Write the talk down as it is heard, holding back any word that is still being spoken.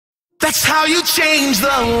That's how you change the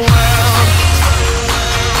world.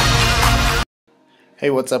 Hey,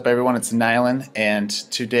 what's up everyone? It's Nylan, and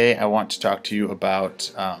today I want to talk to you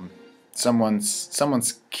about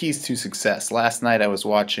someone's keys to success. Last night I was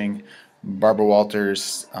watching Barbara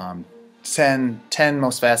Walters' 10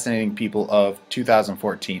 most fascinating people of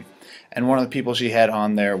 2014, and one of the people she had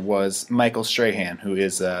on there was Michael Strahan, who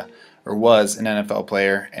is or was an NFL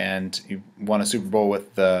player, and he won a Super Bowl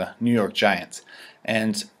with the New York Giants.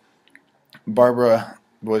 And Barbara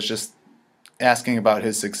was just asking about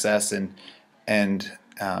his success, and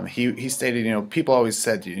he stated, people always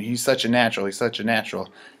said, he's such a natural,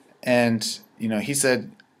 and he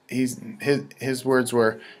said his words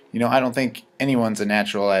were, I don't think anyone's a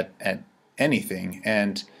natural at anything,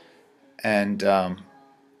 and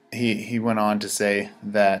he went on to say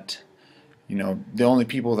that the only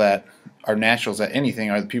people that are naturals at anything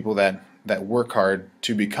are the people that work hard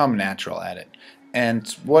to become natural at it. And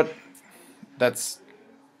that's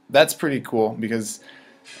pretty cool, because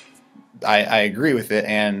I agree with it,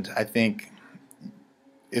 and I think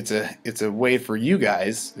it's a way for you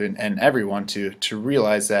guys and everyone to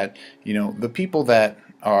realize that the people that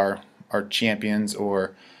are champions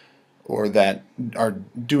or that are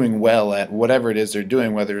doing well at whatever it is they're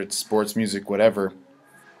doing, whether it's sports, music, whatever,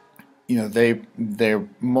 they're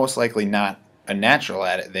most likely not a natural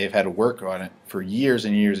at it. They've had to work on it for years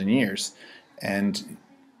and years and years, and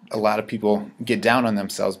a lot of people get down on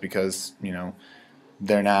themselves because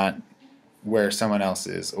they're not where someone else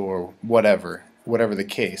is, or whatever the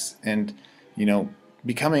case. And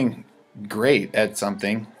becoming great at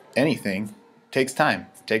something, anything, takes time,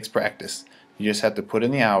 takes practice. You just have to put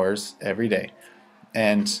in the hours every day,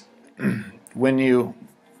 and when you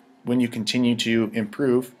continue to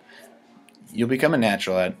improve, you'll become a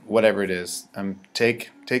natural at whatever it is.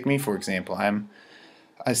 Take me for example.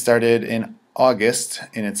 I started in August,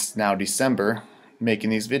 and it's now December, making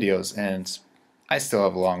these videos, and I still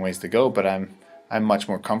have a long ways to go, but I'm much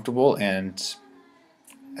more comfortable, and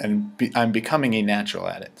I'm becoming a natural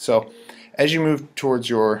at it. So as you move towards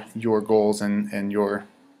your goals and your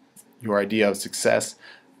idea of success,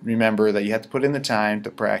 remember that you have to put in the time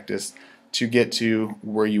to practice to get to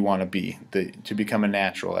where you want to be, to become a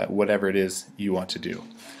natural at whatever it is you want to do.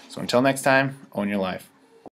 So until next time, own your life.